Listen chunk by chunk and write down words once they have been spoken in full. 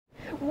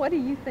What do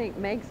you think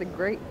makes a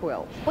great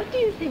quilt? What do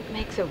you think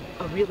makes a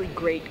really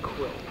great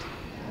quilt?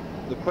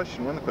 One of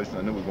the questions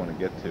I know we want to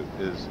get to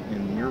is,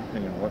 in your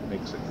opinion, what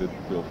makes a good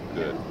quilt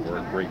good or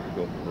a great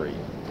quilt great?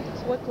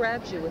 What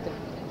grabs you with a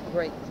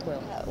great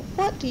quilt?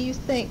 What do you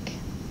think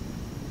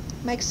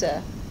makes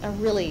a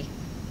really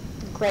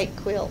great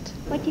quilt?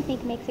 What do you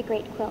think makes a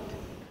great quilt?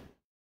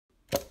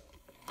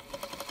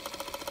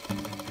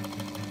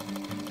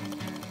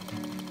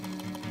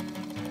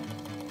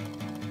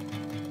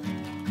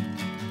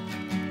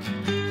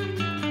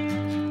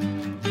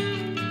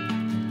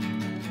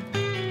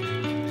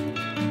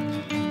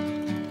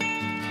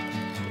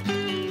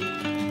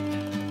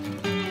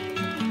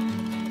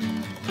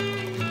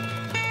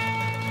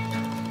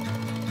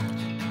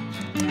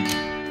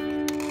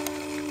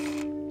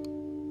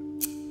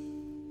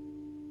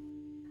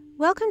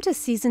 Welcome to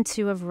Season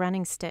 2 of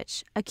Running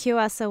Stitch, a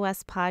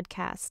QSOS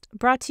podcast,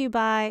 brought to you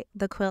by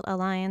the Quilt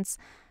Alliance,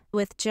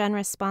 with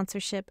generous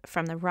sponsorship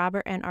from the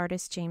Robert and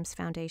Artist James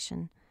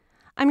Foundation.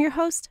 I'm your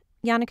host,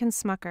 Janneken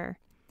Smucker.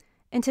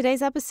 In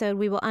today's episode,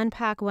 we will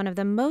unpack one of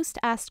the most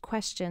asked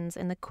questions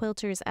in the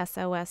Quilters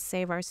S.O.S.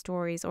 Save Our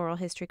Stories oral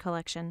history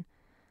collection.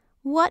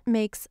 What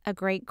makes a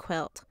great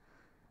quilt?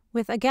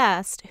 With a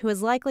guest who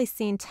has likely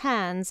seen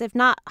tens, if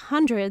not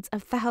hundreds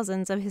of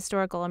thousands of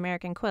historical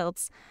American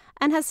quilts,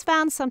 and has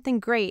found something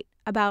great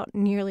about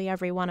nearly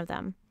every one of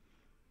them.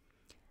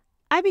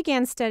 I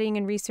began studying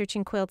and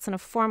researching quilts in a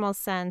formal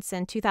sense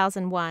in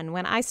 2001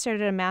 when I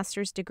started a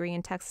master's degree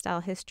in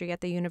textile history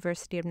at the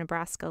University of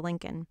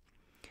Nebraska-Lincoln.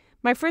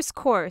 My first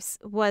course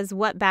was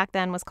what back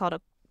then was called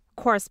a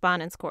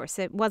correspondence course.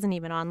 It wasn't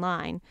even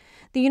online.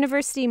 The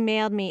university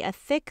mailed me a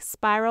thick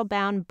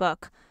spiral-bound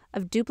book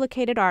of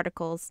duplicated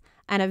articles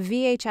and a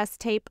VHS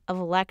tape of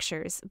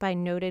lectures by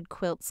noted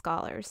quilt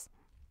scholars.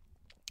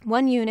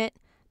 One unit,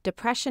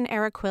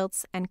 Depression-era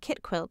quilts and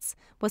kit quilts,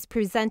 was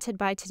presented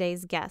by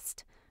today's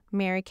guest,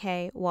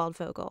 Merikay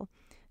Waldvogel,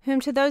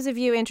 whom to those of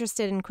you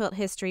interested in quilt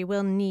history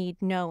will need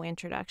no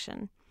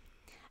introduction.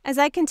 As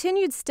I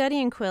continued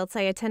studying quilts,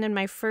 I attended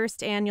my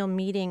first annual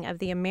meeting of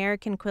the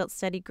American Quilt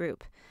Study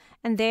Group,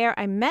 and there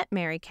I met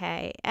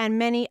Merikay and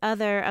many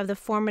other of the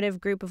formative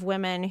group of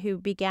women who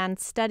began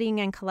studying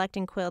and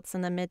collecting quilts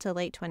in the mid to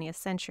late 20th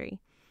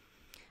century.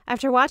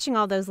 After watching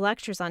all those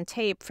lectures on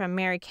tape from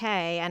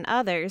Merikay and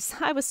others,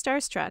 I was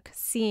starstruck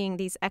seeing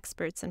these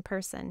experts in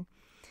person.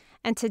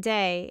 And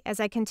today, as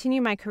I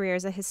continue my career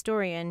as a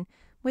historian,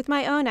 with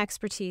my own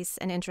expertise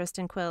and interest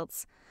in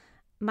quilts,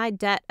 my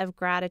debt of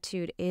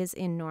gratitude is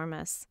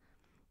enormous.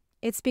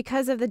 It's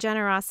because of the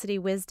generosity,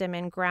 wisdom,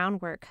 and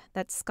groundwork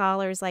that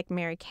scholars like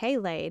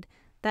Merikay laid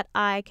that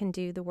I can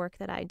do the work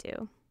that I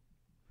do.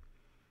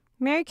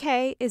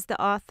 Merikay is the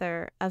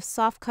author of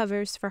Soft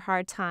Covers for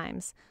Hard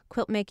Times,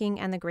 Quilt Making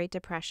and the Great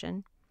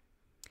Depression.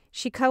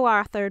 She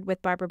co-authored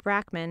with Barbara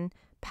Brackman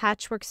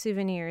Patchwork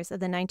Souvenirs of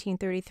the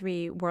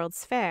 1933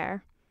 World's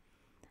Fair,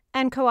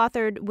 and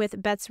co-authored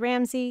with Betts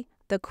Ramsey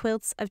The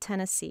Quilts of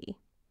Tennessee,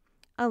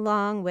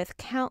 along with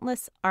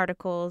countless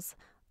articles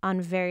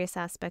on various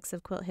aspects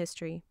of quilt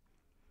history.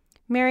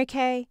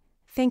 Merikay,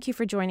 thank you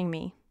for joining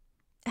me.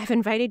 I've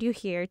invited you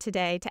here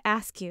today to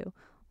ask you,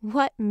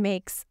 what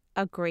makes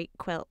a great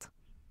quilt?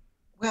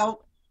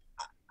 Well,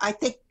 I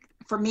think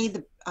for me,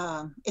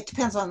 it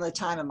depends on the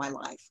time of my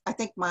life. I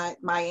think my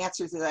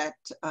answer to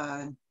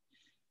that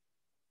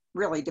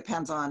really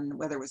depends on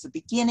whether it was the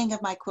beginning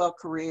of my quilt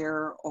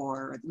career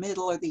or the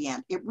middle or the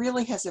end. It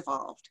really has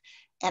evolved.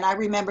 And I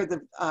remember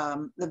the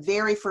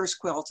very first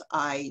quilt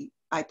I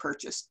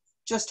purchased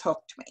just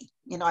hooked me.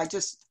 You know,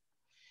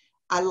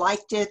 I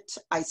liked it.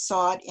 I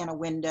saw it in a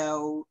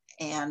window,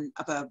 and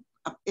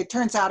it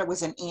turns out it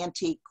was an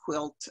antique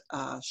quilt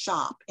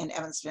shop in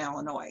Evanston,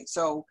 Illinois.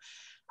 So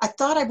I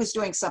thought I was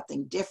doing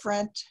something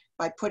different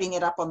by putting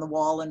it up on the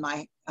wall in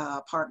my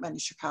apartment in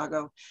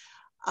Chicago.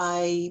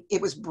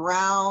 It was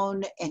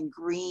brown and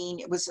green.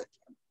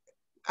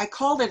 I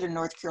called it a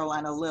North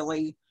Carolina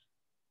lily.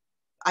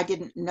 I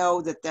didn't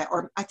know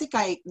or I think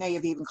I may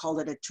have even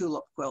called it a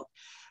tulip quilt.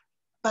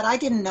 But I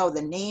didn't know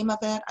the name of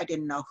it. I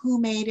didn't know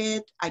who made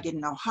it. I didn't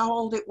know how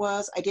old it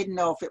was. I didn't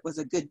know if it was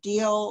a good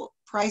deal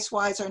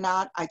price-wise or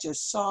not. I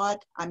just saw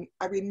it.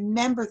 I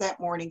remember that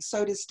morning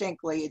so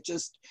distinctly. It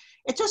just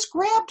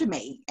grabbed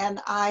me. And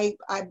I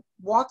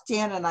walked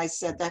in and I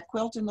said, "That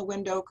quilt in the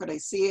window, could I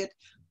see it?"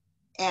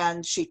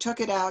 And she took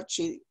it out.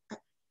 She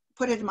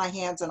put it in my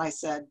hands and I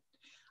said,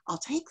 "I'll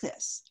take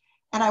this."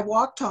 And I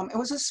walked home. It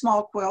was a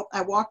small quilt.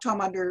 I walked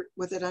home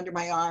with it under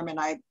my arm, and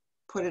I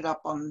put it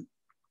up on,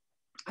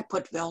 I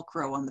put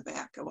Velcro on the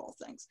back of all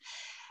things.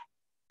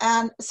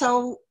 And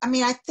so, I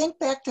mean, I think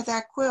back to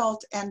that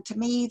quilt, and to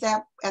me,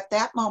 that at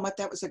that moment,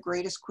 that was the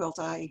greatest quilt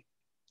I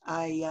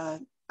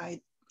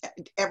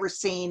ever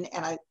seen,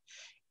 and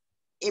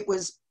it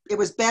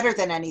was better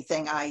than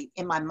anything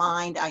in my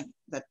mind.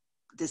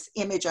 This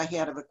image I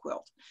had of a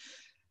quilt.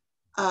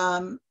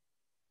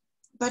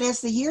 But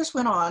as the years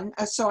went on,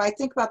 so I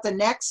think about the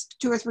next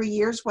 2 or 3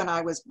 years when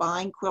I was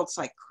buying quilts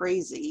like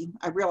crazy,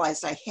 I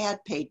realized I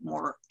had paid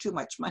too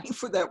much money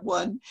for that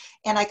one,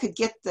 and I could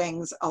get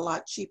things a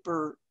lot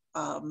cheaper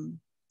And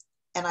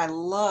I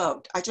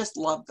just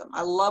loved them.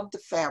 I loved the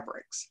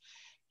fabrics.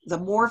 The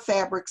more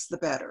fabrics, the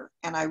better.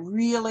 And I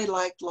really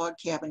liked log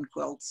cabin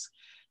quilts.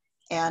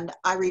 And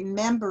I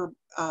remember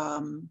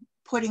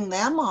putting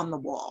them on the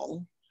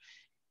wall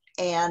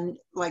and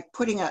like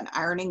putting an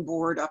ironing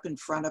board up in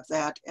front of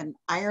that and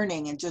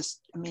ironing, and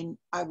just, I mean,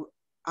 I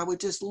would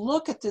just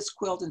look at this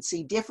quilt and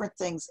see different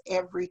things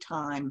every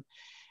time.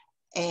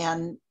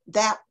 And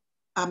that,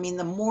 I mean,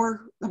 the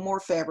more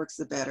fabrics,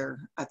 the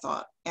better, I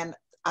thought. And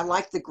I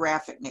liked the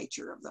graphic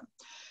nature of them.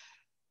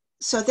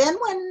 So then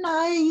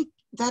when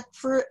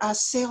for a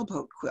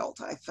sailboat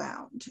quilt I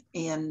found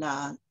in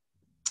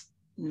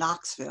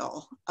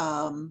Knoxville.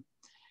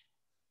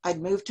 I'd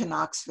moved to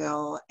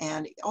Knoxville,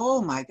 and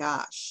oh my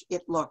gosh,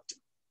 it looked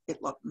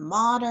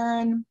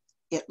modern.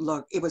 It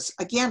was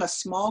again a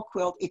small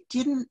quilt. It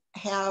didn't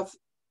have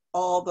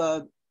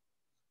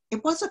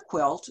it was a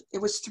quilt. It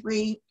was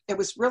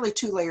really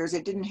 2 layers.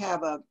 It didn't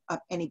have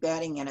any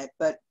batting in it,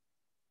 but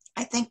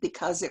I think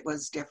because it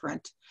was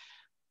different,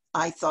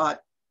 I thought,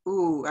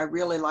 ooh, I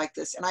really like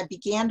this. And I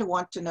began to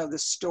want to know the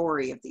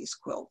story of these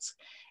quilts.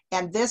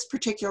 And this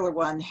particular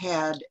one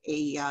had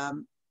a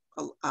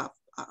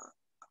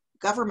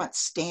government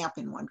stamp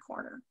in one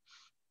corner.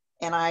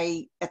 And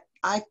I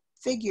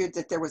figured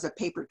that there was a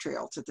paper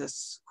trail to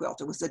this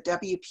quilt. It was a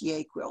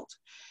WPA quilt.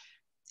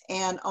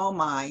 And oh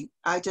my,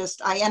 I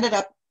ended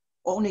up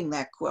owning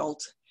that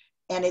quilt,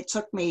 and it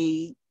took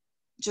me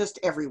just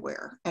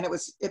everywhere. And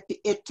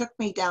it took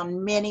me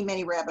down many,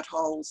 many rabbit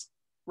holes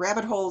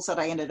that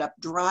I ended up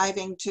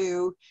driving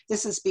to.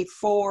 This is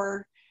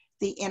before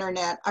the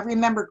internet. I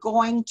remember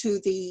going to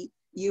the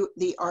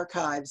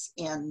archives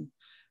in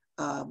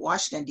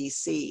Washington,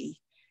 D.C.,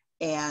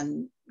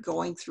 and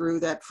going through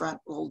that front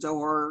little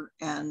door,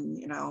 and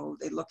you know,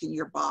 they look in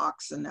your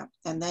box, and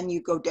then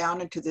you go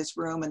down into this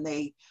room, and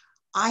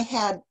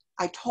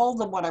I told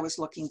them what I was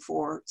looking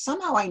for.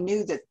 Somehow I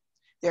knew that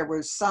there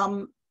was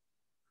some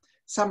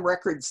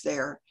records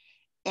there,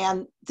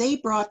 and they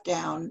brought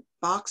down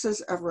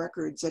boxes of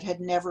records that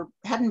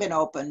hadn't been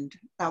opened.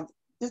 Now,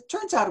 it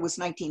turns out it was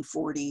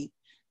 1940,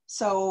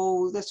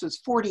 so this was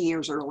 40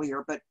 years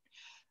earlier,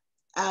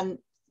 and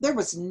there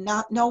was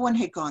no one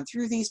had gone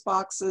through these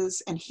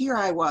boxes, and here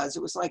I was.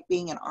 It was like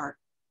being an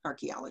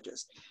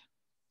archaeologist.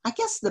 I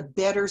guess the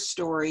better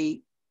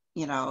story,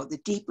 you know, the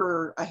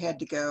deeper I had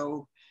to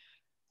go,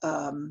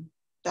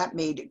 that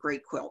made a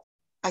great quilt.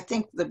 I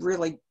think the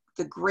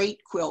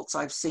great quilts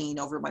I've seen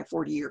over my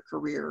 40-year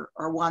career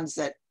are ones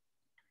that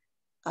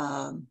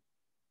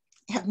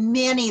have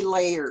many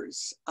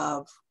layers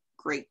of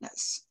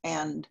greatness.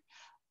 And,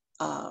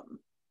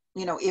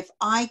 you know, if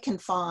I can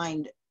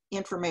find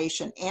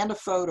information and a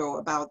photo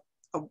about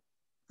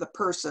the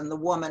person, the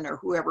woman or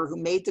whoever who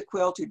made the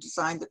quilt, who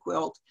designed the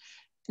quilt,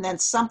 and then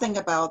something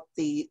about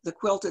the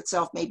quilt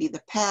itself, maybe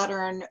the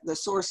pattern, the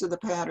source of the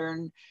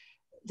pattern,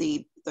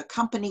 the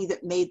company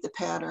that made the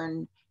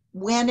pattern,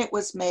 when it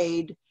was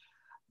made,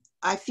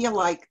 I feel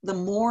like the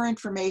more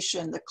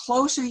information, the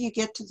closer you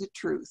get to the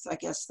truth. I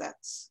guess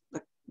that's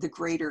the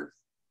greater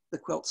the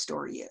quilt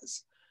story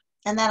is.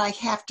 And then I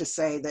have to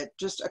say that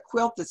just a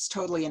quilt that's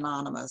totally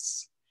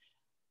anonymous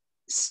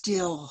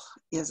still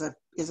is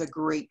a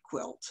great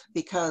quilt,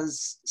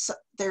 because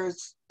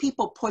there's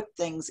people put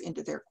things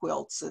into their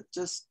quilts that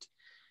just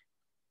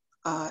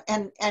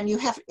and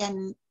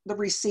the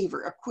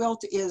receiver. A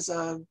quilt is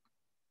a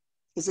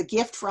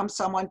gift from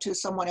someone to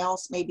someone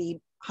else,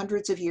 maybe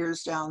hundreds of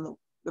years down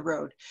the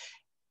road.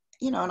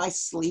 You know, and I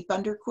sleep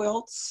under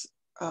quilts.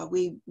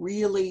 We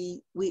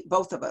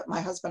both of us, my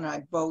husband and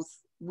I both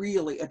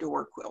really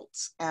adore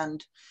quilts,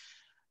 and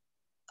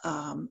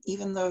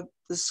even the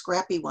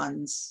scrappy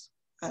ones.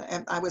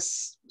 And I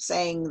was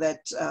saying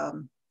that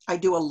I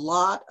do a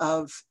lot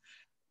of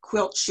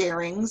quilt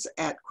sharings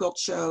at quilt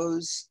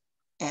shows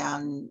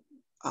and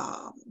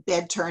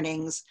bed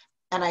turnings,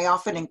 and I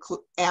often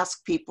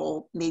ask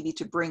people maybe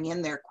to bring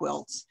in their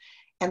quilts,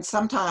 and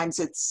sometimes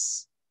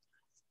it's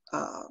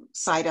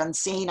sight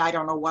unseen. I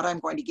don't know what I'm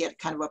going to get,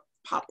 kind of a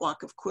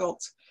potluck of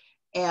quilts,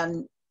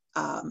 and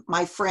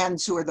my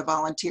friends who are the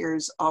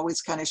volunteers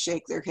always kind of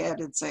shake their head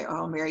and say,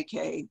 "Oh,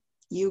 Merikay,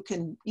 you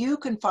can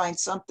find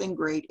something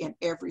great in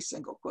every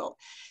single quilt."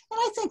 And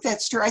I think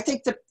that's true. I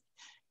think that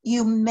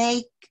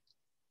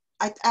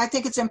I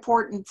think it's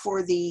important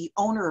for the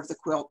owner of the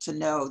quilt to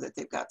know that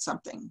they've got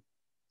something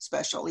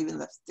special,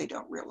 even if they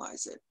don't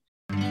realize it.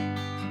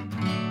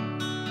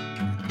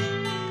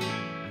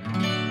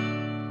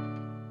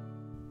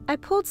 I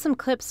pulled some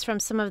clips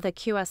from some of the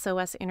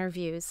QSOS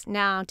interviews,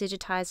 now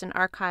digitized and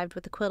archived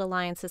with the Quilt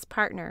Alliance's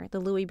partner, the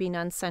Louis B.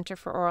 Nunn Center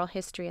for Oral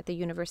History at the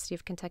University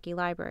of Kentucky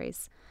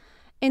Libraries.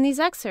 In these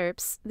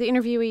excerpts, the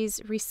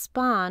interviewees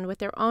respond with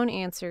their own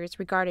answers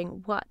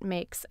regarding what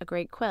makes a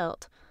great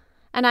quilt,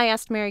 and I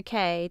asked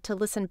Merikay to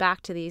listen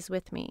back to these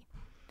with me.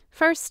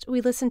 First,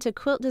 we listened to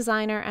quilt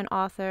designer and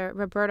author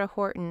Roberta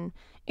Horton,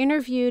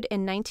 interviewed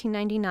in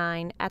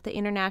 1999 at the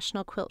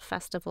International Quilt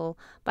Festival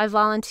by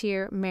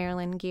volunteer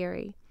Marilyn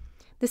Geary.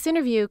 This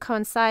interview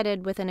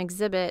coincided with an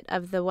exhibit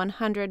of the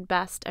 100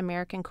 best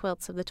American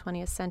quilts of the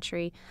 20th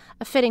century,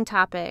 a fitting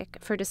topic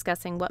for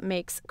discussing what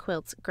makes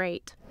quilts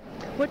great.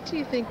 What do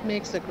you think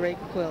makes a great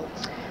quilt?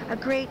 A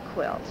great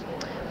quilt.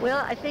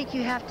 Well, I think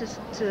you have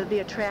to be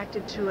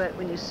attracted to it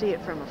when you see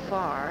it from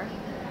afar,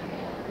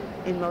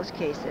 in most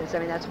cases. I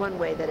mean, that's one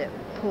way that it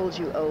pulls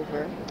you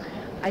over.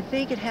 I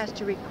think it has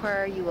to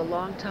require you a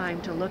long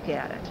time to look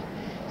at it.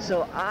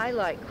 So I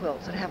like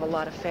quilts that have a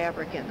lot of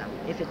fabric in them.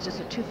 If it's just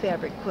a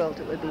two-fabric quilt,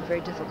 it would be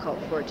very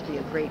difficult for it to be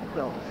a great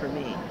quilt for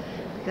me,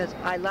 because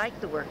I like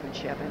the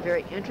workmanship. I'm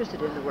very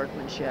interested in the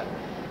workmanship.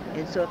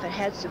 And so if it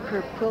had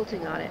superb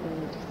quilting on it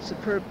and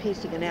superb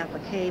piecing and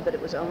applique, but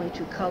it was only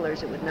two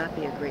colors, it would not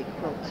be a great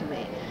quilt to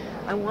me.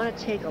 I want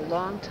to take a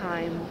long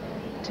time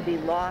to be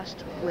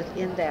lost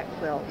within that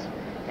quilt.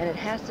 And it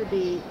has to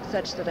be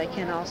such that I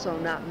can also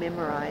not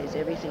memorize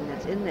everything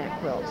that's in that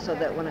quilt, so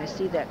that when I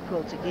see that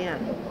quilt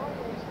again,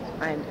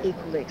 I'm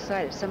equally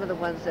excited. Some of the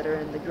ones that are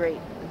in the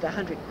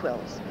 100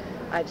 quilts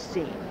I've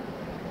seen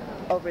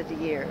over the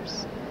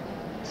years,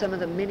 some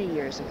of them many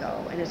years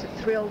ago, and it's a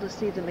thrill to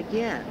see them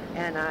again.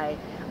 And I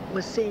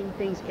was seeing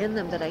things in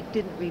them that I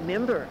didn't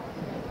remember.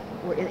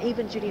 And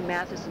even Judy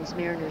Matheson's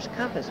Mariner's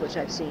Compass, which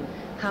I've seen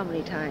how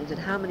many times and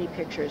how many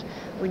pictures,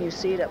 when you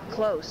see it up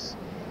close,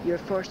 you're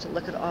forced to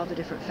look at all the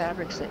different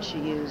fabrics that she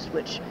used,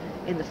 which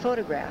in the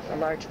photograph, a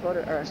large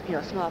photo, or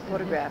a small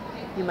photograph,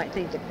 you might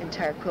think the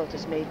entire quilt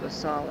is made with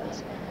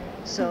solids.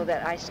 So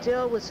that I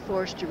still was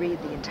forced to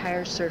read the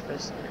entire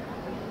surface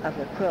of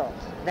the quilt.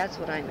 That's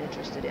what I'm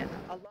interested in.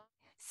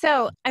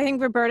 So I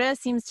think Roberta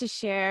seems to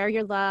share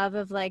your love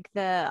of like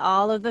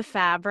all of the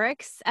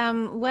fabrics.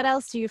 What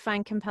else do you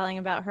find compelling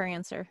about her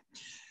answer?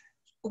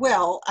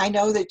 Well, I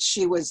know that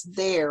she was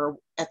there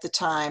at the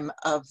time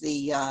of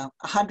the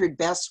 100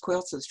 best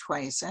quilts of the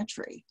 20th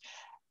century.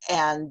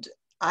 And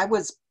I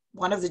was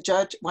one of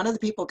the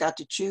people got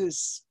to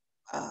choose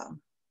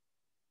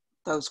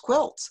those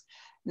quilts.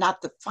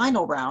 Not the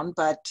final round,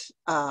 but,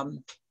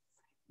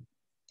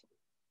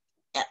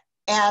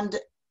 and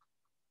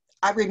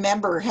I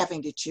remember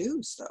having to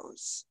choose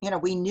those. You know,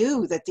 we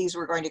knew that these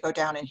were going to go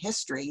down in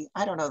history.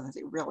 I don't know that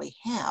they really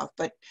have,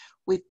 but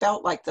we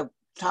felt like the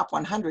top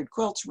 100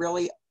 quilts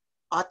really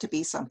ought to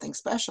be something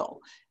special.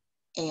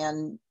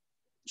 And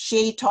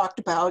she talked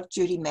about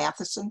Judy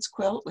Matheson's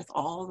quilt with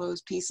all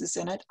those pieces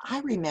in it.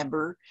 I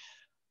remember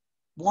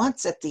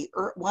once at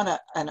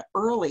an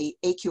early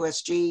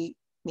AQSG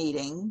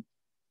meeting,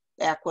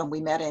 back when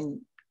we met in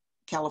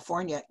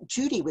California,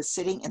 Judy was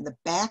sitting in the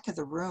back of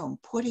the room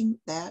putting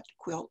that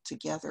quilt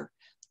together.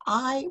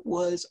 I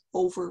was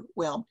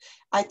overwhelmed.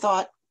 I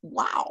thought,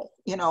 wow,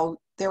 you know,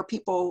 there are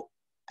people,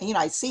 you know,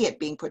 I see it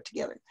being put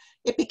together.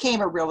 It became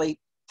a really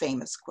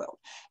famous quilt.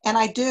 And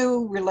I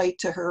do relate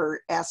to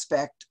her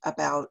aspect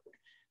about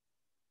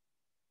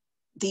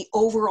the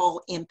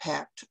overall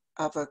impact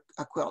of a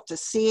quilt, to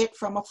see it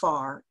from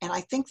afar. And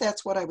I think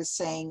that's what I was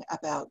saying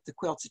about the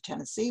quilts of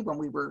Tennessee when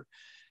we were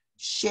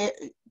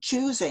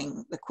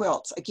choosing the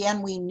quilts.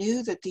 Again, we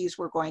knew that these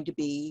were going to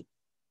be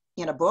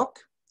in a book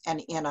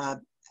and in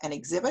an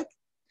exhibit.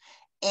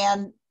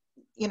 And,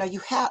 you know, you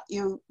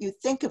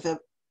think of a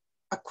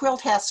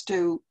quilt has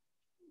to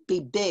be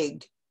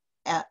big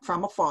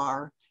from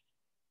afar.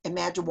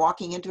 Imagine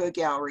walking into a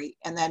gallery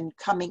and then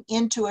coming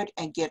into it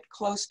and get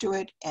close to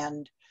it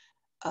and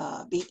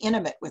be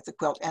intimate with the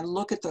quilt and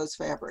look at those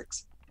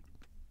fabrics.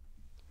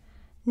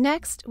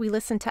 Next, we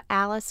listen to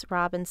Alice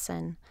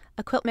Robinson,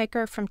 a quilt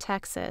maker from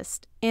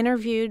Texas,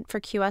 interviewed for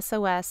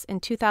QSOS in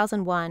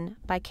 2001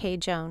 by Kay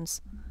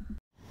Jones.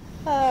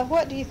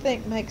 What do you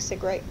think makes a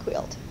great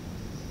quilt?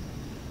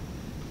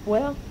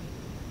 Well,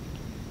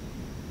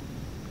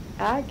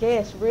 I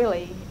guess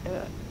really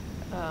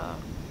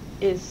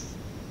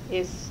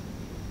is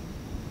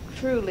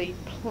truly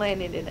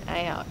planning it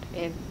out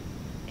and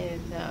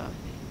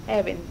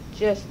having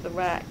just the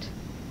right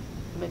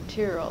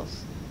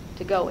materials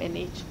to go in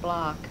each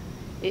block.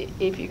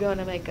 If you're going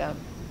to make a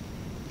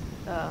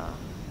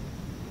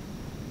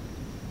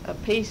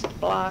pieced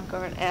block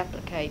or an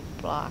applique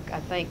block, I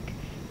think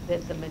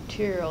that the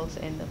materials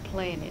and the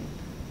planning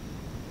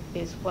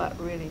is what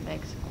really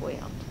makes a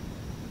quilt.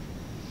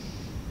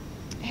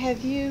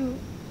 Have you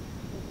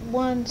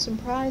won some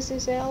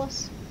prizes,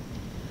 Alice?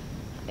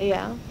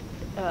 Yeah.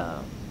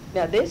 Now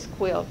this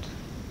quilt,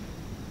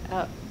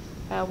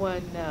 I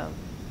won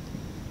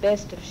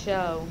Best of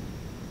Show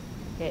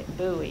at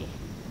Bowie,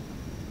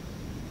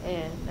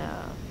 and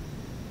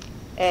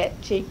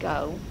at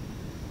Chico,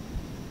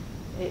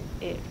 I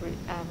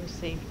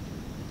received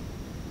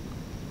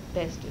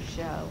Best of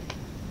Show,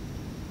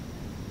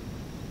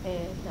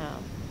 and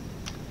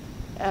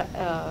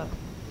a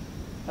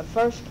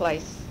first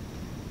place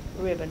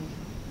ribbon.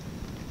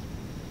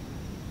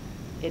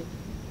 It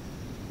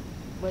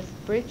was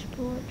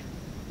Bridgeport.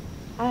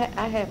 I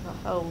have a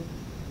whole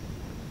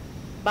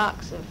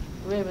box of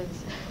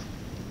ribbons.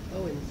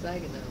 Oh, in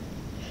Saginaw.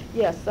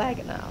 Yeah,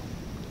 Saginaw.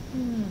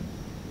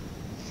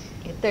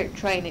 At their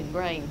Training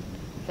Grain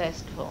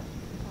Festival.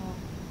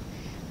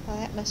 Well,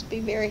 that must be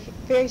very,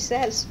 very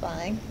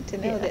satisfying to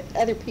know Yeah. that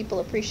other people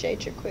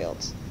appreciate your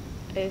quilts.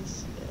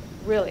 It's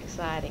real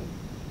exciting.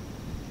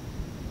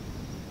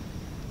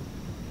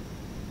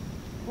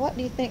 What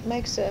do you think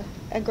makes a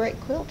great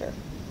quilter?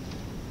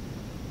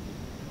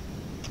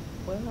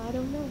 Well, I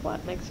don't know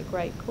what makes a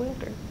great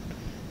quilter.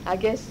 I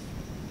guess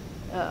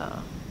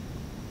I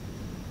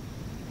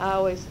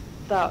always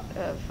thought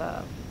of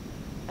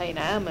Aunt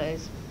Alma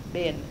as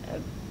being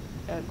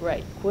a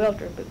great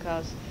quilter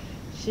because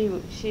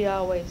she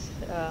always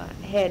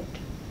had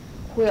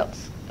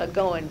quilts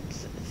going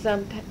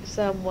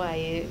some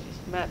way. It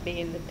might be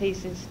in the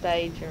piecing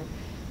stage, or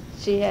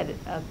she had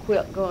a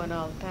quilt going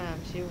all the time.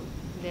 She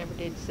never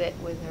did sit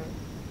with her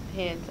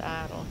hands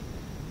idle.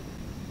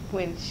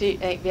 When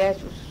Aunt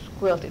Dash was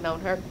quilting on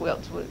her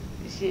quilts,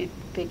 she'd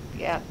pick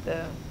out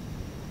the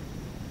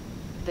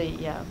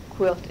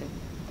quilting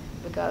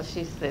because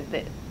she said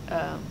that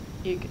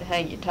you could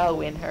hang your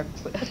toe in her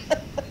quilt.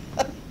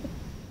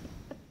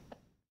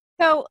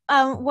 So,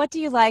 what do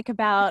you like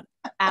about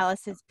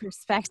Alice's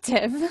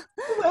perspective?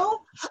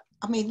 Well,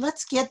 I mean,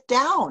 let's get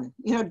down,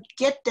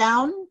 get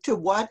down to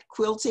what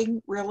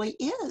quilting really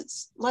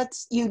is.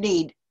 You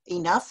need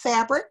enough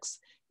fabrics,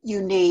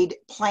 you need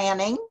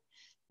planning,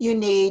 you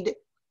need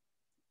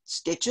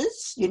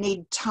stitches, you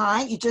need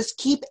time, you just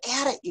keep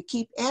at it, you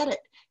keep at it.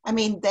 I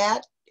mean,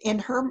 that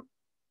that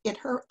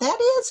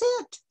is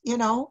it,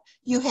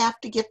 you have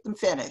to get them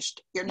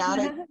finished. You're not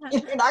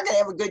you're not going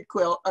to have a good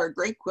quilt or a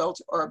great quilt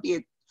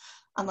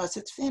unless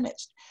it's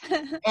finished.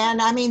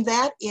 And I mean,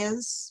 that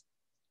is,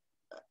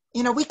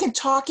 we can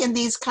talk in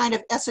these kind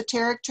of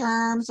esoteric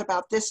terms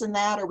about this and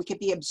that, or we could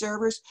be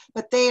observers,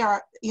 but they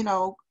are,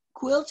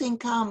 quilting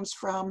comes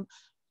from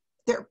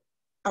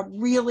a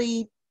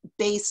really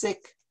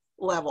basic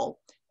level.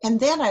 And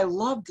then I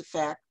love the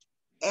fact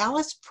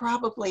Alice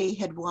probably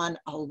had won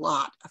a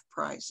lot of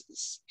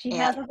prizes. She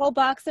has a whole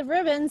box of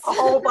ribbons. A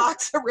whole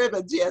box of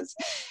ribbons, yes.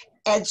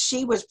 And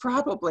she was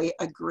probably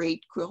a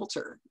great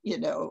quilter,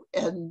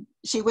 and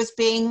she was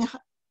being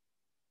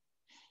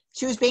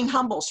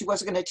humble. She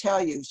wasn't going to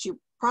tell you. She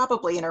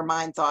probably in her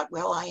mind thought,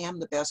 well, I am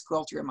the best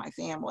quilter in my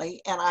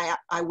family, and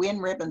I win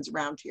ribbons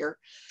around here.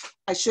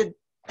 I think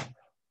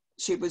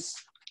she was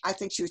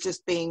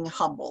just being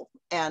humble.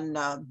 And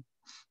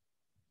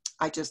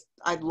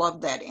I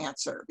love that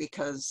answer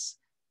because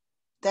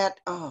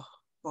oh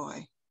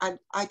boy,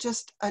 I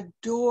just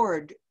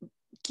adored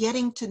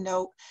getting to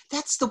know.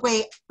 That's the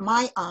way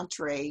my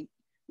entree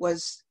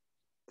was,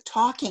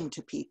 talking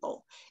to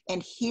people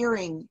and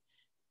hearing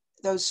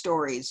those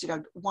stories,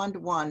 one to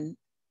one.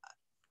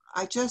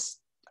 I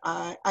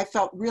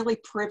felt really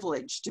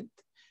privileged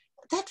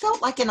that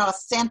felt like an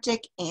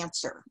authentic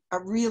answer, a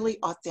really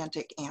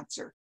authentic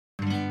answer.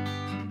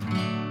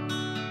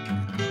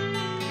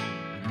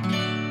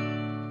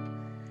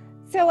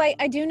 So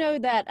I do know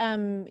that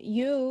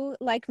you,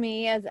 like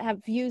me,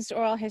 have used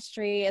oral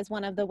history as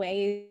one of the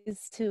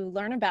ways to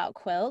learn about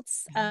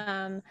quilts.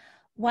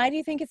 Why do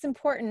you think it's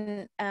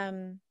important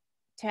to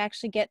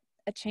actually get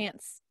a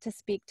chance to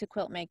speak to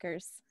quilt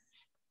makers?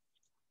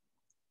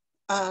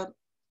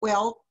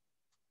 Well,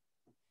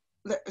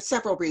 there are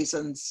several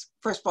reasons.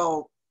 First of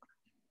all,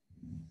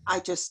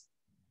 I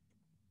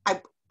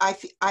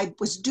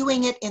was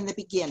doing it in the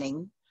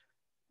beginning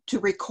to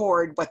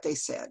record what they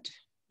said,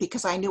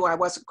 because I knew I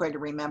wasn't going to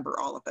remember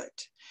all of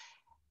it.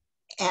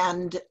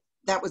 And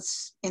that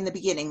was in the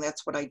beginning,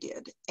 that's what I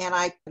did. And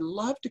I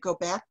love to go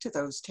back to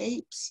those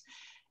tapes,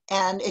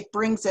 and it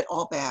brings it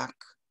all back,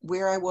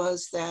 where I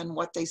was then,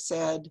 what they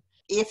said.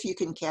 If you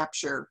can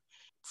capture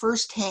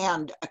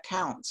firsthand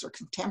accounts or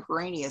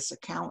contemporaneous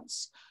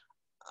accounts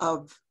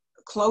of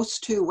close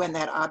to when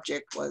that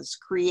object was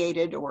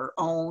created or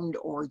owned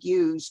or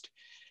used,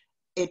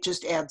 it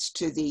just adds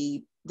to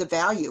the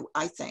value,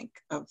 I think,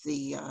 of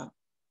the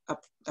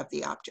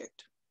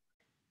object.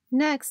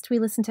 Next, we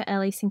listen to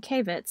Ellie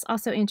Sienkiewicz,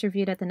 also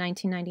interviewed at the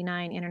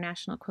 1999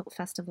 International Quilt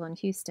Festival in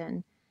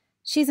Houston.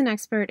 She's an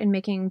expert in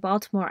making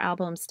Baltimore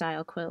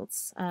album-style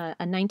quilts, a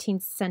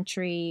 19th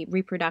century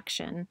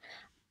reproduction.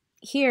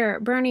 Here,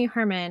 Bernie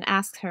Herman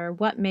asks her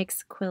what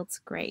makes quilts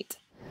great.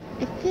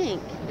 I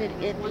think that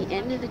at the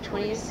end of the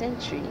 20th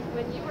century,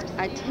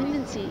 our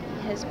tendency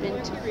has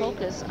been to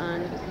focus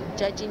on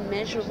judging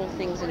measurable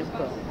things in a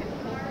quilt.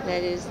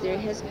 That is, there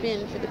has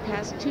been, for the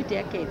past 2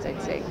 decades,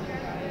 I'd say,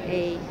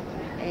 a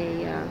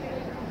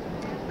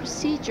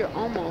procedure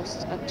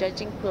almost of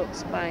judging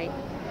quilts by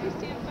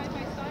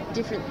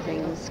different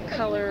things: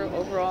 color,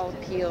 overall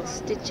appeal,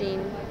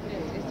 stitching,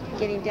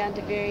 getting down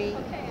to very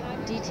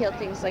detailed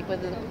things like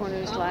whether the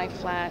corners lie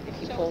flat, if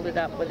you fold it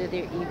up, whether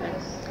they're even.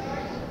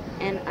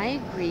 And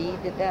I agree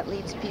that that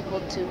leads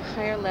people to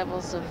higher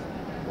levels of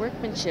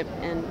workmanship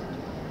and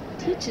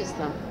teaches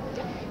them.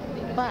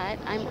 But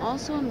I'm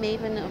also a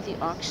maven of the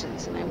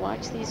auctions, and I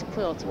watch these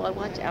quilts. Well, I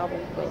watch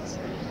album quilts.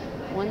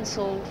 One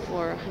sold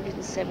for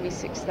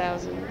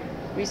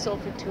 $176,000,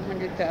 resold for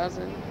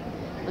 $200,000,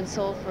 one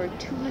sold for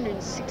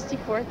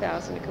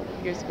 $264,000 a couple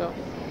of years ago.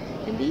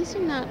 And these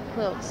are not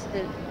quilts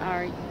that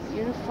are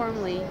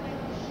uniformly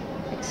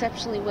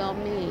exceptionally well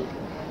made.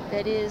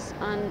 That is,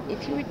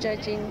 if you were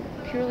judging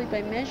purely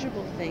by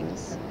measurable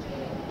things,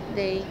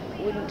 they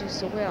wouldn't do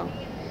so well.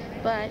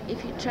 But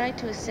if you tried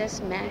to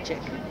assess magic,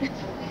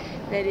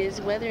 that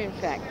is, whether in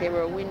fact they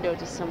were a window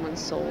to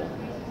someone's soul,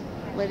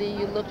 whether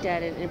you looked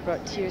at it and it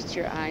brought tears to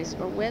your eyes,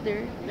 or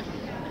whether,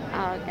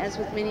 as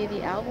with many of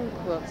the album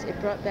quilts, it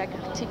brought back a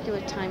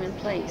particular time and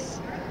place,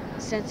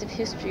 a sense of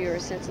history or a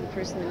sense of the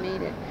person that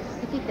made it,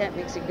 I think that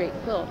makes a great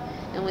quilt.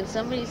 And when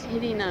somebody's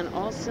hitting on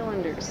all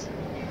cylinders,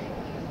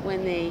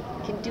 when they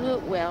can do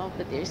it well,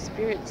 but their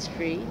spirit's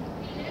free,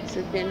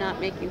 so they're not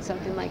making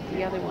something like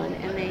the other one,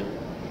 and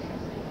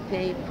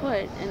they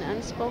put an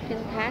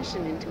unspoken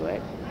passion into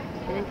it,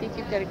 and I think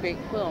you've got a great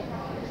quilt.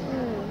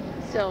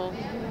 So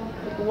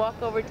you can walk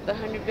over to the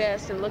 100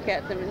 Best and look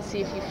at them and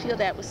see if you feel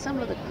that with some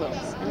of the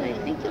quilts, and I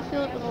think you'll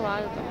feel it with a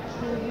lot of them.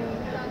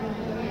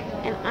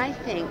 And I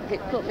think that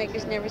quilt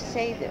makers never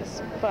say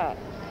this, but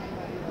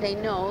they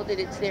know that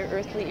it's their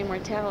earthly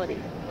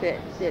immortality,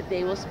 that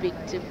they will speak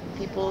to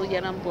people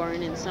yet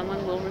unborn, and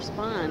someone will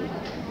respond.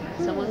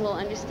 Someone will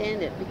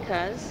understand it,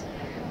 because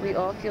we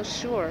all feel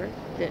sure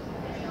that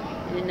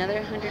in another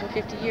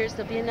 150 years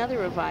there'll be another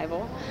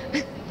revival.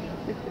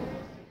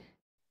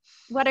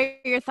 What are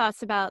your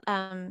thoughts about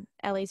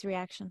Ellie's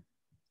reaction?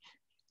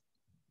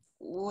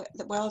 Well,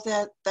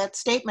 that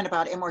statement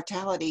about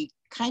immortality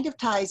kind of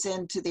ties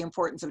into the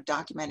importance of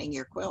documenting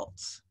your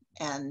quilts,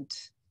 and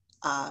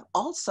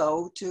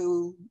also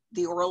to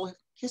the oral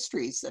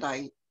histories that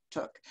I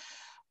took.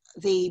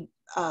 The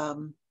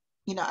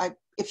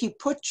if you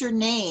put your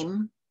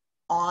name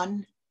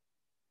on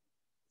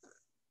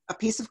a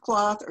piece of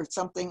cloth or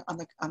something on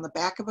the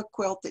back of a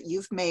quilt that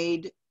you've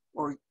made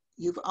or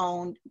you've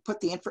owned,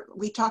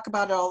 we talk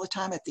about it all the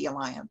time at the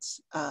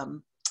Alliance.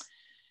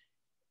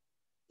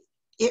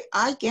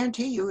 I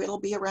guarantee you it'll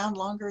be around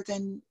longer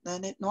than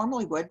it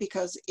normally would,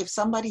 because if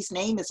somebody's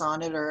name is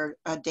on it or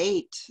a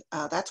date,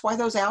 that's why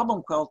those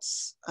album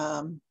quilts,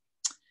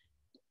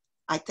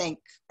 I think,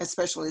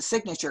 especially the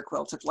signature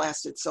quilts, have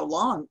lasted so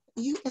long.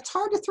 It's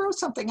hard to throw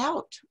something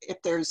out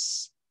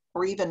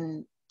or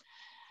even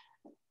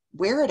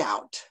wear it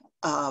out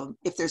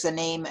if there's a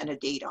name and a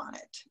date on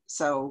it.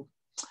 So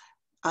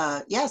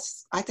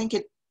yes, I think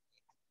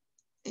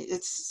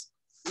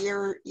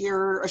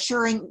you're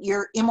assuring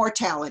your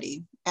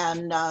immortality,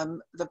 and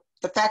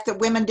the fact that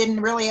women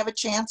didn't really have a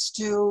chance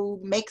to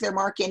make their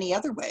mark any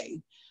other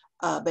way,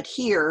 but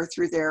here,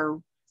 through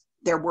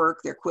their work,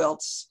 their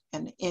quilts,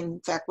 and in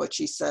fact what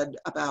she said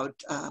about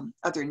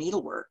other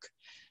needlework,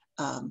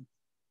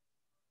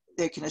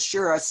 they can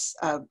assure us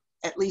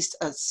at least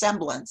a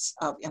semblance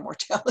of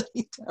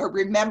immortality, a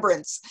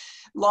remembrance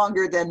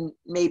longer than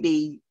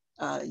maybe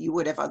you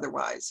would have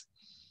otherwise.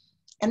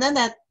 And then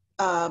that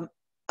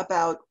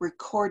about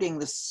recording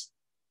this,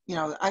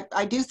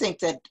 I do think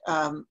that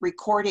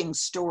recording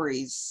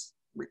stories,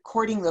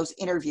 recording those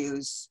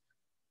interviews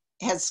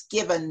has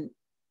given,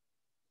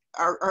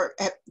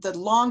 the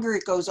longer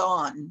it goes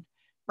on,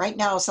 right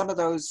now, some of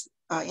those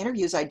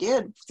interviews I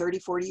did 30,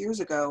 40 years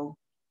ago,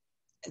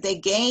 they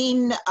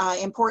gain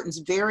importance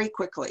very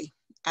quickly.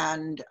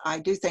 And I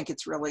do think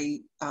it's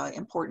really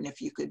important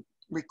if you could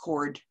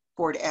record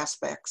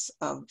aspects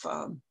of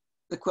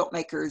the quilt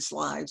makers'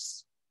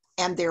 lives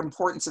and their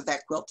importance of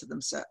that quilt to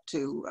themselves,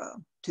 to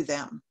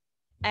them.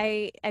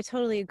 I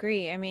totally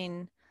agree. I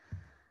mean,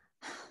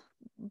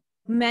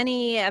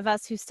 many of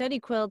us who study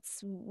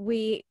quilts,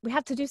 we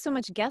have to do so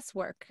much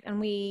guesswork, and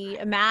we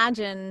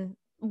imagine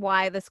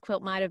why this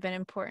quilt might have been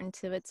important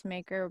to its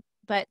maker,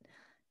 but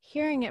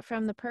hearing it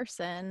from the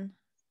person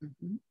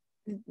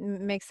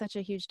makes such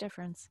a huge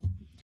difference.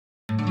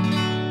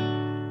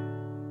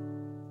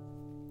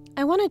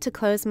 I wanted to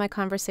close my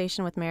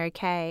conversation with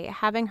Merikay,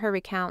 having her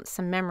recount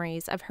some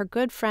memories of her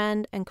good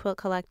friend and quilt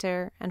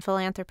collector and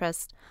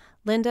philanthropist,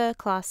 Linda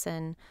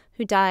Clausen,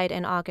 who died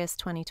in August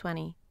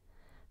 2020.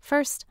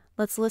 First,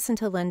 let's listen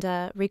to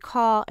Linda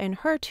recall in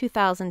her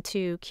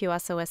 2002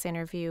 QSOS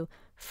interview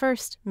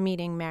first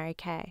meeting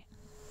Merikay.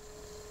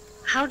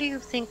 How do you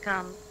think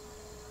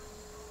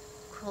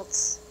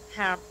quilts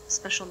have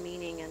special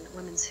meaning in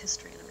women's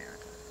history in America?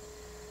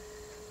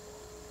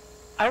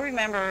 I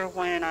remember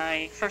when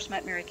I first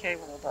met Merikay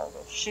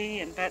Waldvogel. She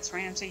and Bets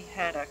Ramsey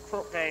had a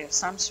quilt day of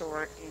some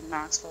sort in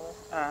Knoxville.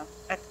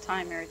 At the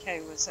time,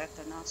 Merikay was at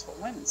the Knoxville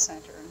Women's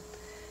Center. And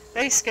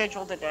they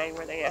scheduled a day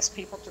where they asked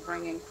people to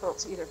bring in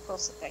quilts, either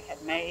quilts that they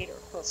had made or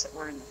quilts that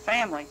were in the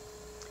family.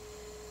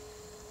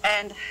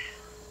 And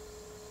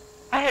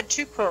I had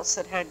two quilts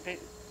that had been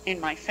in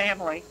my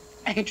family.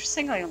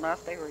 Interestingly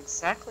enough, they were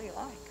exactly alike.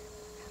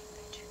 How did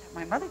they do that?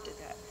 My mother did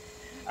that.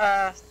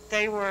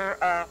 They were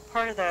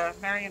part of the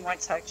Marion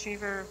Whiteside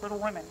Cheever Little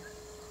Women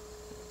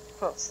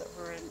quilts that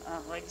were in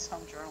Ladies'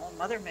 Home Journal.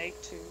 Mother made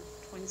two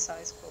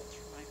twin-size quilts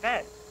for my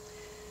bed.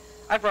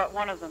 I brought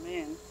one of them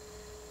in,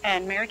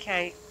 and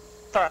Merikay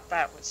thought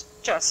that was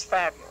just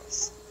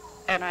fabulous.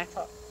 And I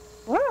thought,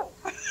 whoa,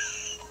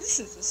 this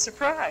is a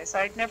surprise.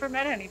 I'd never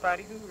met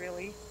anybody who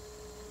really,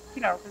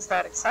 was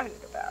that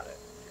excited about it.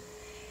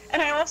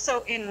 And I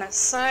also, in the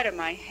side of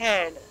my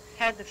head,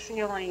 had the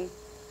feeling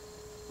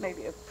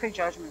maybe a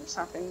prejudgment or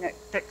something,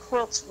 that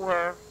quilts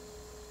were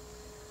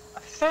a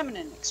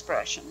feminine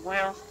expression.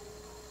 Well,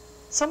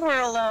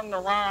 somewhere along the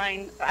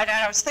line,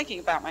 I was thinking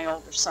about my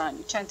older son.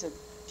 You tend to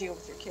deal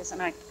with your kids,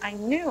 and I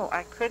knew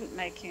I couldn't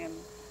make him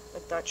a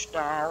Dutch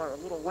doll or a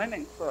Little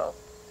Women quilt,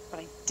 but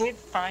I did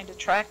find a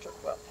tractor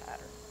quilt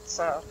pattern.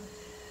 So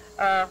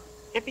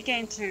it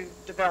began to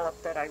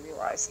develop that I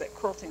realized that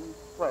quilting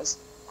was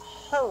a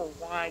whole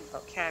wide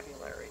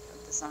vocabulary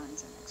of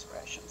designs and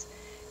expressions.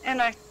 And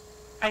I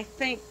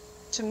think,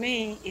 to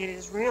me, it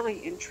is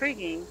really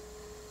intriguing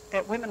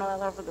that women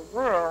all over the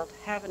world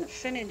have an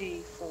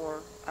affinity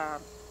for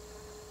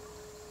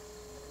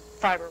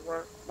fiber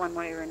work one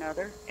way or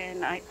another,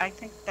 and I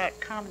think that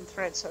common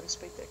thread, so to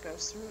speak, that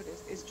goes through it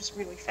is just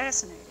really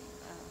fascinating.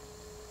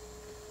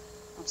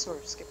 I'm sort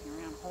of skipping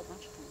around a whole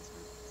bunch of things.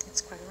 Huh?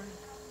 It's quite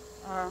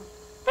all right.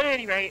 But at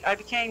any rate, I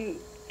became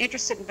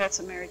interested in Betts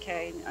and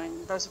Merikay,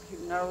 and those of you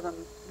who know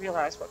them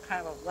realize what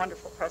kind of a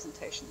wonderful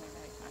presentation they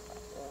make. And I thought,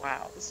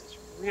 wow, this is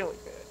really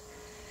good.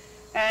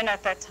 And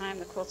at that time,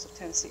 the Quilts of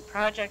Tennessee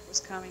project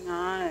was coming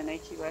on, and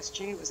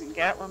AQSG was in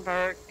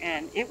Gatlinburg,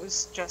 and it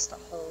was just a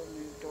whole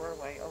new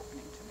doorway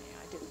opening to me.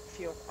 I didn't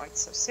feel quite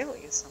so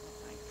silly as some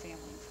of my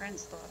family and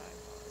friends thought I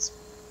was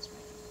when I was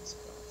making these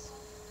quilts.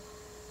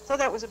 So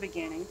that was a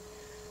beginning.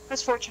 I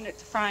was fortunate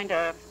to find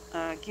a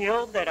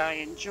guild that I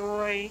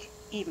enjoy,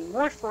 even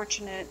more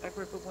fortunate, a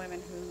group of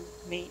women who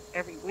meet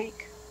every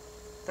week,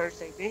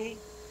 Thursday B.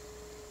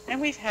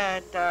 And we've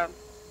had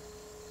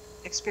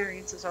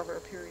experiences over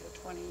a period of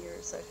 20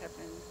 years that have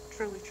been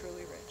truly,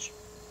 truly rich.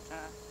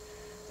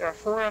 There are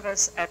 4 of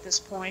us at this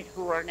point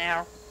who are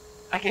now,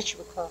 I guess you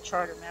would call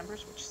charter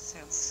members, which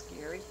sounds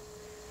scary.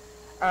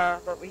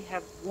 But we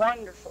have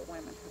wonderful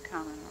women who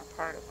come and are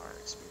part of our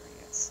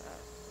experience,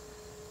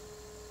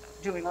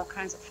 doing all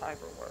kinds of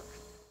fiber work.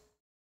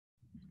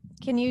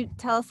 Can you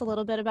tell us a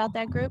little bit about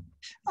that group?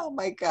 Oh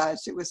my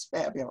gosh, it was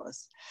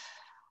fabulous.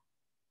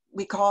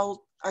 We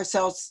called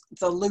ourselves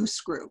the loose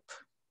group.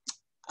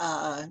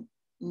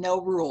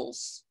 No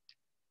rules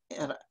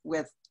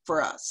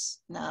for us.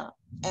 No.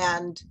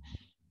 And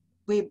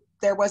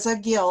there was a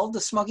guild,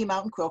 the Smoky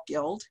Mountain Quilt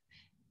Guild,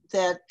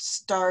 that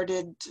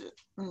started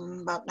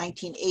about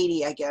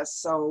 1980, I guess.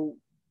 So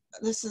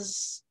this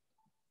is,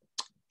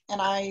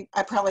 and I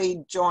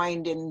probably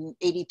joined in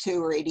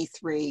 82 or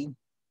 83.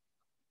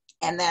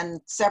 And then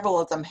several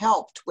of them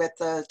helped with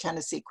the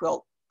Tennessee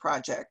Quilt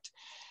Project,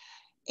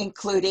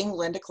 including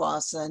Linda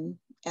Clausen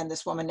and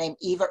this woman named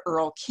Eva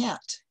Earl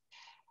Kent.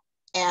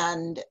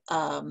 And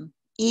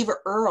Eva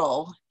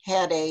Earl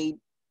had a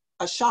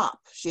shop.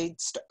 She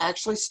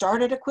actually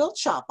started a quilt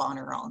shop on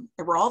her own.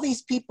 There were all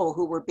these people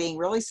who were being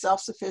really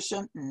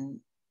self-sufficient and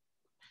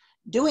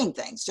doing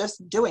things,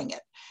 just doing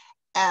it.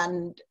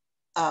 And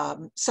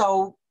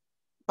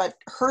but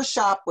her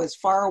shop was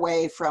far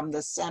away from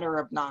the center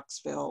of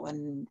Knoxville,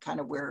 and kind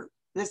of where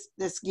this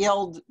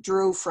guild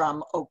drew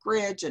from Oak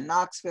Ridge and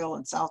Knoxville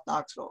and South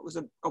Knoxville. It was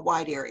a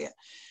wide area.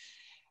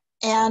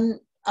 And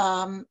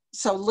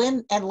so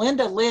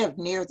Linda lived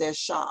near this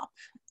shop.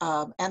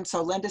 And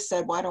so Linda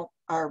said,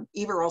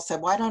 Eva Earl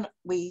said, why don't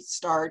we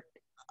start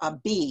a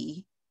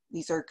B?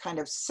 These are kind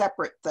of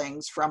separate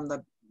things from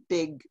the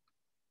big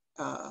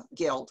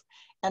guild.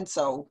 And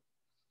so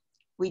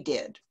we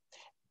did.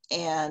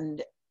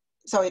 And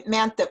so it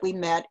meant that we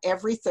met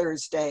every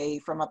Thursday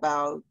from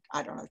about,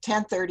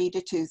 10:30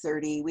 to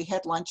 2:30. We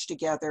had lunch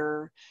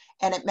together,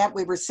 and it meant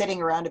we were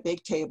sitting around a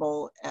big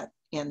table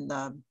in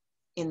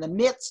the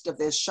midst of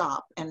this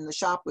shop, and the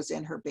shop was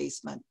in her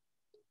basement.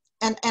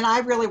 And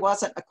I really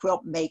wasn't a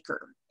quilt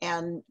maker,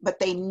 but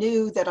they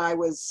knew that I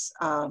was,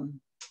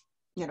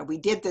 we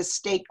did this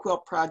state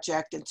quilt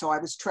project, and so I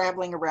was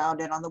traveling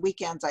around, and on the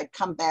weekends I'd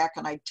come back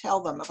and I'd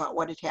tell them about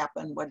what had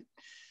happened,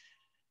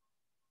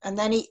 and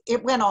then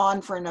it went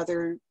on for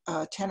another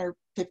 10 or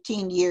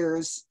 15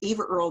 years.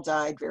 Eva Earl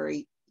died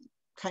very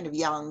kind of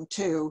young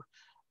too,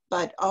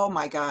 but oh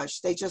my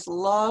gosh, they just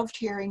loved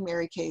hearing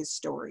Merikay's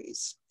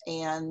stories.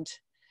 And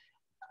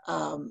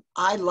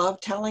I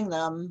loved telling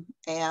them,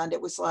 and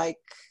it was like,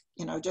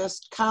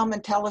 just come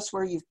and tell us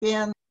where you've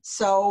been.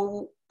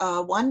 So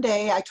one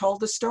day I told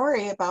the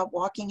story about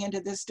walking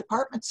into this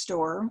department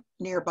store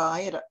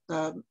nearby at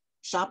a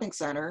shopping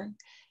center,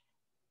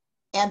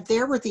 and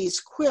there were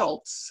these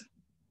quilts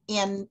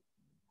in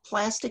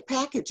plastic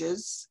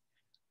packages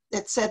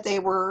that said they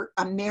were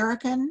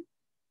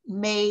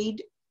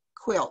American-made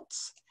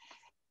quilts.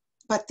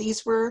 But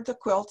these were the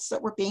quilts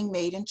that were being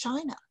made in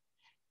China.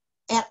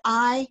 And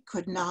I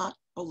could not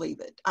believe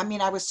it. I mean,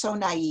 I was so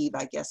naive,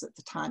 I guess, at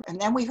the time. And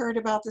then we heard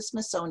about the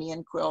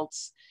Smithsonian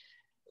quilts.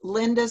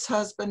 Linda's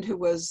husband, who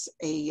was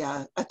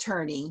a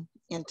attorney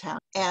in town,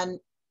 and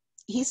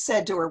he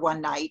said to her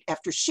one night,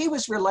 after she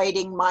was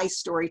relating my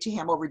story to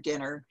him over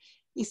dinner,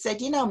 he said,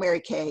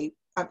 Merikay,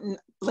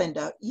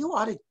 Linda, you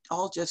ought to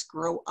all just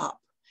grow up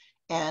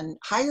and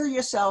hire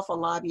yourself a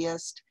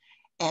lobbyist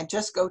and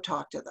just go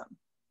talk to them.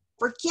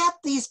 Forget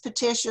these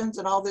petitions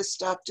and all this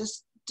stuff,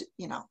 just,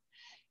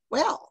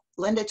 Well,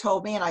 Linda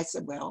told me, and I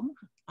said, well,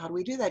 how do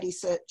we do that?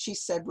 She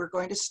said, we're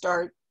going to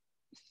start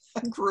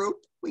a group.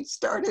 We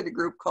started a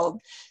group called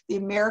the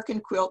American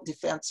Quilt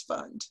Defense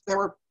Fund. There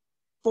were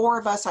 4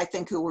 of us, I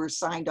think, who were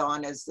signed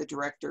on as the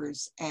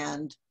directors,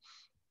 and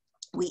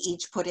we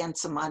each put in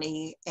some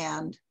money,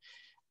 and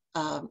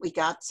we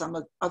got some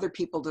of other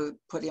people to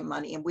put in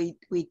money, and we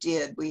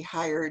did. We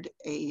hired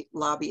a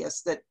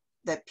lobbyist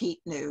that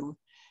Pete knew,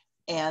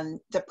 and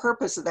the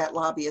purpose of that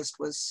lobbyist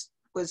was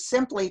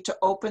simply to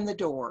open the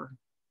door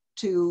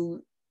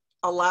to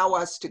allow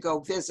us to go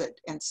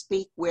visit and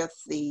speak with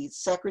the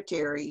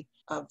secretary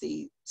of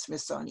the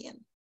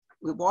Smithsonian.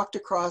 We walked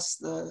across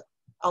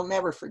I'll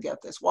never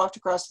forget this, walked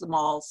across the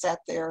mall, sat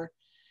there,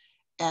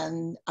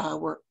 and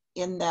we're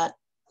in the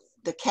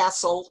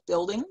castle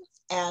building,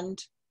 and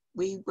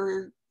we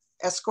were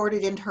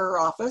escorted into her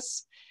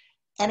office.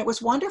 And it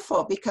was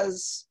wonderful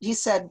because he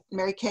said,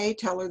 "Mary Kay,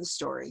 tell her the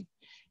story."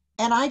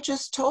 And I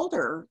just told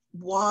her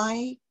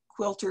why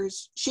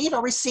quilters, she had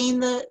already seen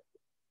the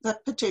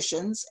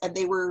petitions, and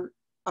they were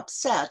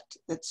upset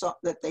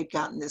that they'd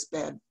gotten this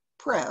bad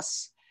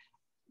press.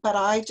 But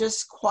I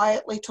just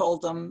quietly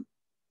told them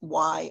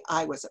why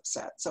I was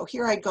upset. So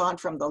here I'd gone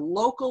from the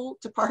local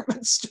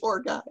department store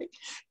guy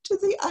to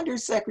the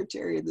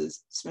undersecretary of the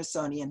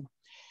Smithsonian.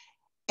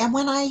 And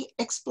when I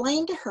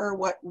explained to her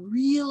what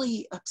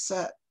really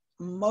upset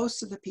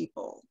most of the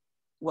people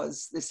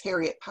was this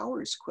Harriet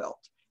Powers quilt,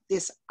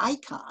 this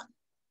icon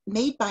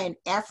made by an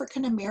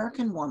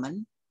African-American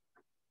woman,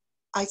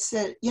 I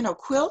said,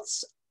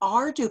 quilts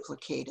are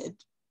duplicated.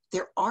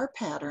 There are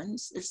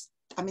patterns.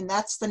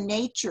 That's the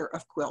nature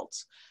of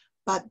quilts.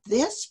 But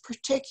this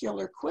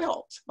particular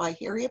quilt by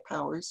Harriet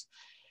Powers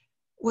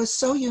was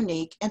so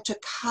unique, and to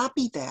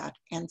copy that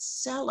and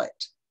sell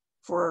it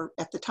for,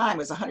 at the time, it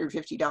was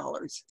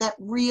 $150. That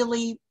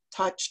really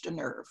touched a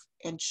nerve,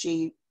 and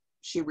she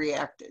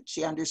reacted.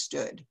 She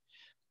understood.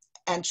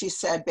 And she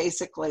said,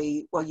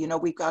 basically, well,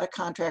 we've got a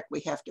contract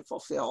we have to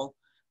fulfill.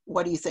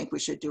 What do you think we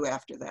should do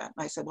after that?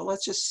 And I said, well,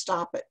 let's just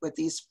stop it with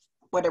these,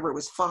 whatever it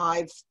was,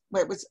 5,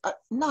 it was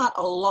not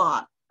a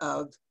lot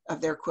of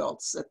their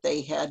quilts that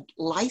they had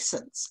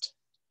licensed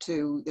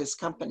to this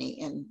company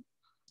and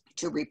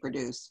to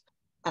reproduce.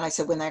 And I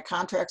said, when that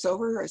contract's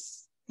over,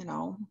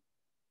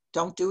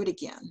 don't do it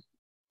again.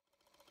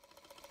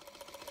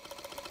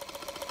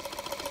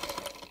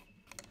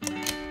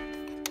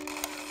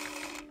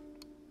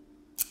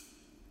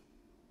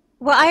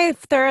 Well, I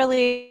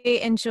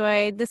thoroughly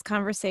enjoyed this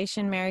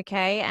conversation, Mary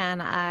Kay,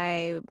 and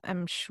I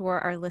am sure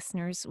our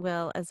listeners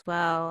will as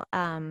well.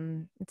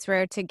 It's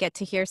rare to get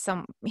to hear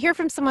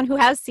from someone who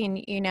has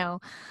seen,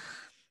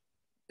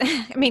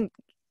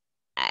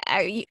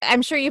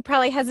 I'm sure you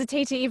probably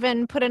hesitate to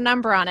even put a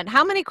number on it.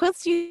 How many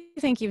quilts do you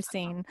think you've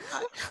seen?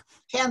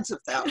 Tens of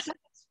thousands.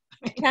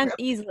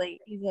 Easily,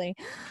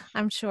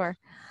 I'm sure.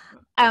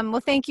 Well,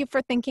 thank you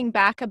for thinking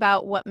back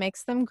about what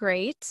makes them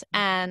great,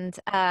 and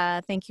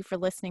thank you for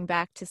listening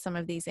back to some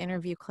of these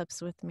interview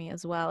clips with me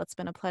as well. It's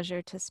been a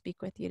pleasure to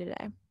speak with you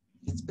today.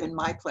 It's been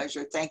my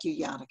pleasure. Thank you,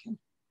 Janneken.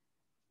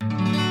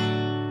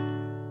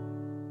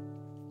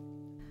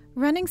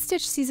 Running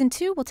Stitch Season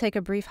 2 will take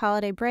a brief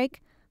holiday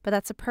break, but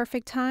that's a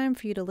perfect time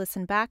for you to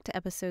listen back to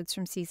episodes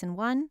from Season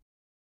 1.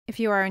 If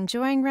you are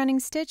enjoying Running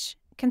Stitch,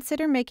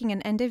 consider making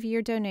an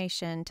end-of-year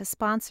donation to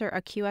sponsor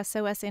a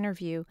QSOS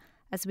interview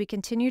as we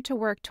continue to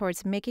work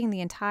towards making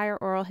the entire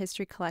oral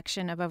history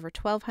collection of over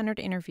 1,200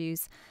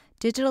 interviews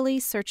digitally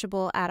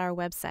searchable at our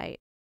website.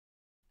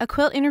 A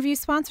quilt interview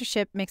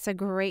sponsorship makes a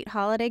great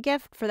holiday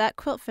gift for that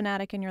quilt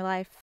fanatic in your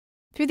life.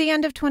 Through the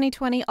end of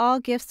 2020, all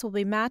gifts will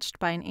be matched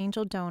by an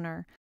angel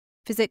donor.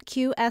 Visit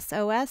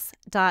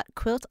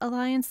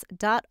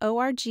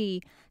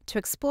qsos.quiltalliance.org to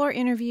explore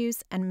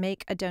interviews and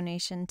make a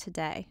donation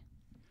today.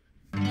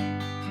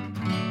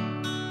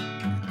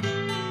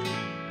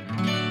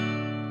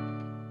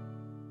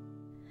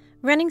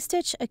 Running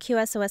Stitch, a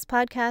QSOS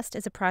podcast,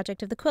 is a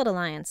project of the Quilt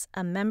Alliance,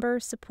 a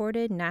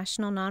member-supported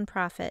national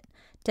nonprofit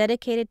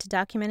dedicated to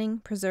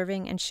documenting,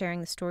 preserving, and sharing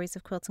the stories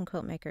of quilts and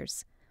quilt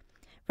makers.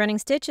 Running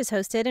Stitch is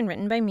hosted and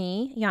written by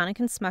me,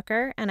 Janneken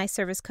Smucker, and I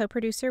serve as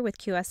co-producer with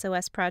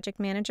QSOS project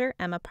manager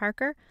Emma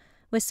Parker,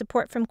 with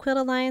support from Quilt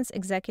Alliance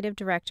Executive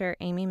Director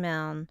Amy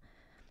Milne.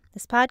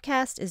 This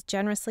podcast is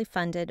generously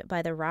funded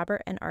by the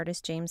Robert and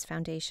Artist James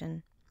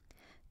Foundation.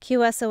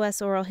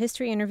 QSOS oral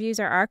history interviews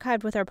are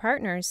archived with our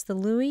partners, the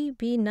Louis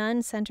B.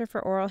 Nunn Center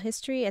for Oral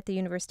History at the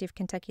University of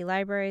Kentucky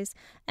Libraries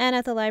and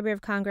at the Library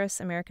of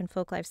Congress American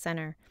Folklife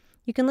Center.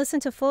 You can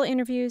listen to full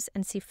interviews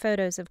and see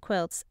photos of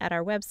quilts at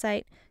our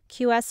website,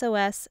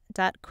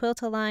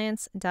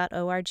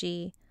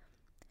 qsos.quiltalliance.org.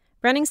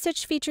 Running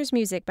Stitch features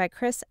music by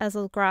Chris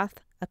Eselgroth,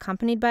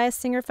 accompanied by a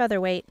singer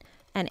featherweight,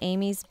 and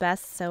Amy's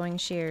Best Sewing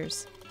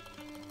Shears.